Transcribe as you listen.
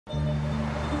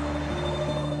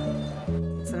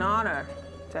It's an honor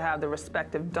to have the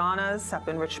respective Donnas up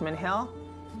in Richmond Hill,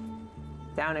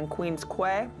 down in Queens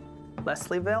Quay,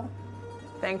 Leslieville.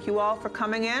 Thank you all for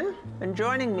coming in and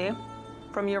joining me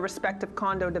from your respective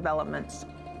condo developments.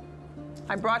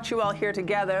 I brought you all here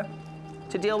together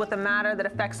to deal with a matter that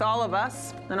affects all of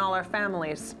us and all our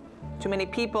families. Too many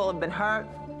people have been hurt,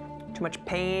 too much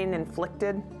pain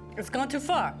inflicted. It's gone too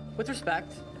far, with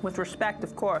respect. With respect,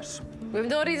 of course. We have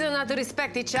no reason not to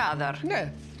respect each other. Yeah.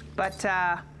 But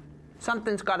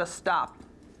something's got to stop.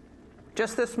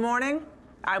 Just this morning,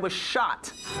 I was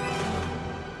shot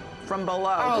from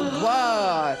below. Oh,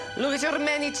 what? Look at your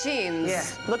many chins. Yeah,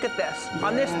 look at this.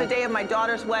 On this, the day of my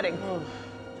daughter's wedding.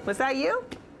 Was that you?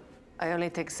 I only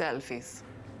take selfies.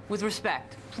 With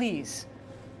respect, please,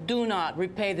 do not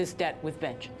repay this debt with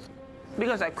vengeance.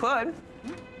 Because I could.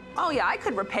 Oh, yeah, I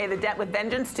could repay the debt with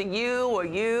vengeance to you or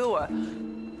you.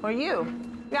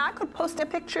 Yeah, I could post a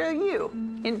picture of you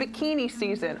in bikini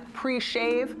season,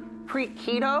 pre-shave,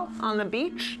 pre-keto on the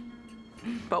beach.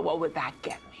 But what would that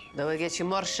get me? That will get you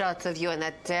more shots of you in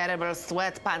that terrible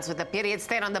sweatpants with the period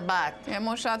stain on the butt. Yeah,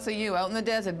 more shots of you out in the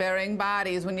desert burying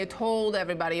bodies when you told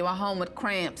everybody you were home with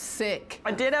cramps, sick.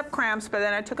 I did have cramps, but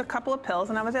then I took a couple of pills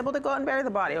and I was able to go out and bury the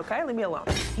body, okay? Leave me alone.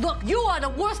 Look, you are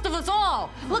the worst of us all.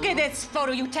 Look at this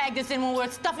photo you tagged us in when we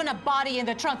were stuffing a body in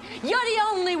the trunk. You're the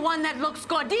only one that looks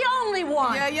good, the only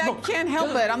one. Yeah, I can't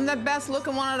help it. I'm the best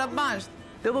looking one of the bunch.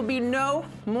 There will be no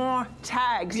more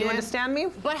tags, you understand me?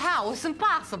 But how? It's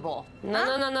impossible. No,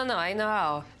 I know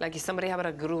how. Like, if somebody have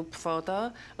a group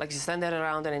photo, like, you send it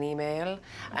around in an email,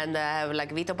 and have,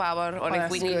 like, veto power, or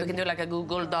if we need, we can do, like, a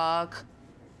Google Doc.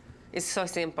 It's so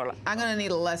simple. I'm gonna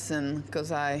need a lesson,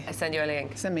 because I send you a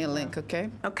link. Send me a link, okay?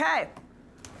 Okay.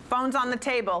 Phone's on the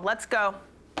table. Let's go.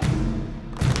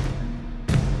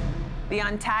 The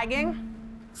untagging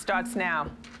starts now.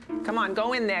 Come on,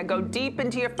 go in there. Go deep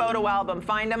into your photo album.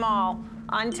 Find them all.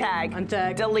 Untag.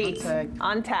 Untag. Delete.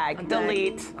 Untag. Untag.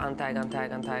 Delete.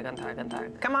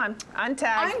 Untag. Come on.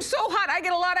 Untag. I'm so hot. I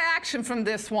get a lot of action from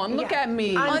this one. Look at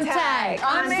me. Untag.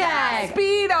 Untag.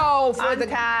 Speedo for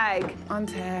Untag.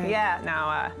 Untag. Yeah,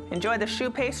 now enjoy the shoe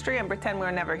pastry and pretend we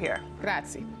were never here.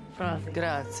 Grazie.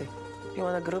 Grazie. You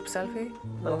want a group selfie?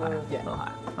 Little high. Yeah. Little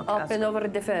high. Okay, Up and over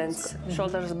the fence,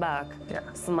 shoulders back. Yeah.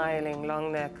 Smiling,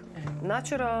 long neck.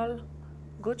 Natural.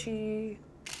 Gucci.